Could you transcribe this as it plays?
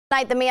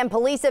The man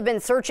police have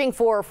been searching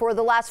for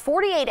the last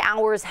 48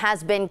 hours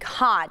has been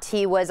caught.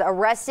 He was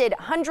arrested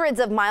hundreds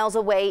of miles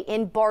away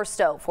in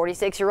Barstow.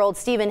 46-year-old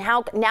Stephen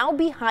Houk now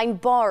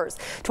behind bars.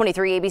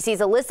 23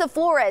 ABC's Alyssa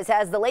Flores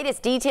has the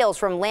latest details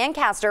from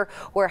Lancaster,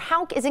 where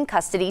Houk is in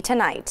custody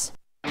tonight.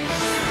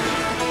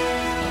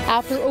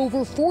 After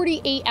over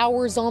 48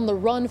 hours on the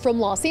run from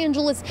Los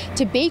Angeles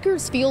to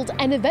Bakersfield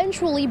and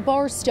eventually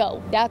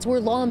Barstow, that's where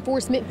law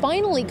enforcement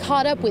finally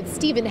caught up with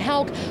Stephen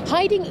Houk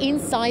hiding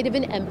inside of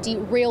an empty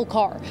rail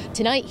car.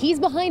 Tonight, he's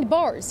behind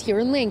bars here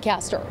in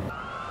Lancaster.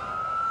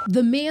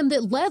 The man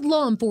that led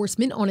law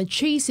enforcement on a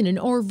chase in an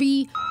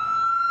RV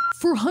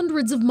for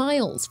hundreds of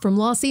miles from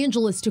Los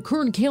Angeles to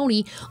Kern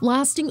County,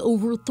 lasting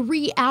over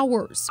 3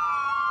 hours.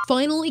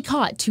 Finally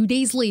caught 2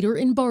 days later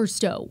in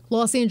Barstow.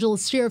 Los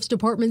Angeles Sheriff's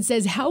Department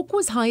says Houk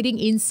was hiding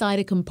inside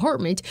a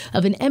compartment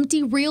of an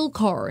empty rail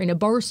car in a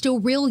Barstow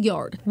rail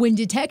yard when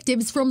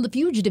detectives from the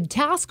Fugitive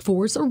Task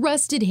Force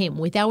arrested him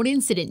without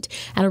incident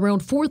at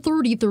around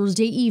 4:30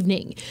 Thursday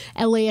evening.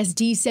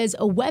 LASD says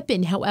a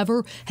weapon,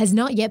 however, has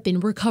not yet been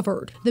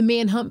recovered. The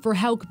manhunt for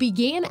Houk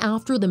began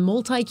after the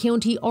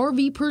multi-county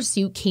RV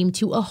pursuit came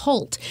to a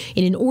halt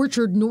in an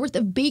orchard north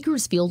of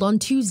Bakersfield on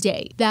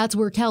Tuesday. That's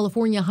where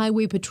California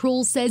Highway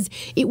Patrol says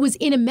it was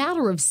in a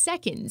matter of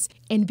seconds,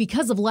 and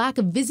because of lack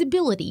of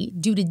visibility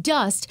due to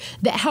dust,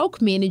 that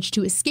Houk managed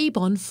to escape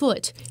on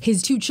foot.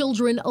 His 2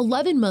 children,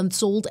 11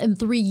 months old and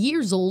 3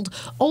 years old,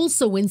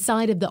 also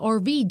inside of the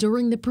RV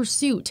during the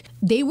pursuit.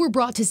 They were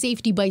brought to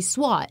safety by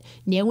SWAT,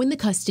 now in the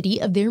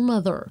custody of their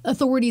mother.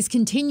 Authorities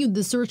continued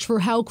the search for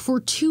Houk for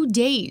 2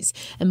 days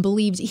and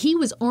believed he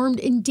was armed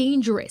and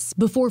dangerous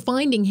before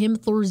finding him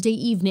Thursday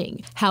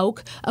evening.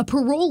 Houk, a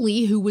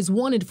parolee who was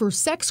wanted for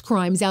sex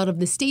crimes out of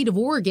the state of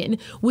Oregon,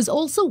 was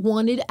also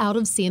wanted out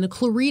of Santa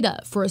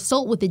Clarita for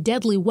assault with a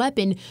deadly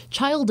weapon,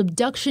 child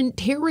abduction,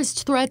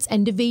 terrorist threats,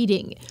 and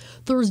evading.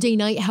 Thursday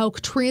night,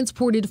 Houk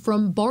transported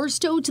from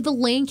Barstow to the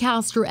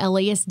Lancaster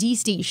LASD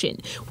station,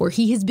 where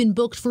he has been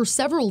booked for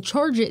several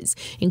charges,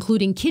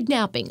 including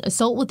kidnapping,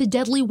 assault with a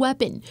deadly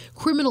weapon,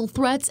 criminal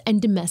threats,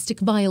 and domestic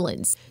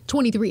violence.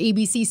 23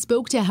 ABC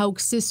spoke to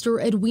Houk's sister,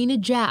 Edwina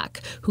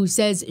Jack, who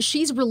says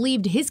she's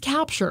relieved his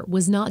capture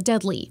was not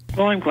deadly.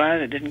 Well, I'm glad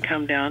it didn't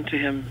come down to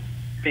him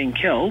being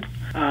killed,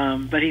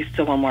 but he's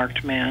still a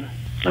marked man.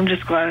 I'm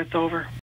just glad it's over.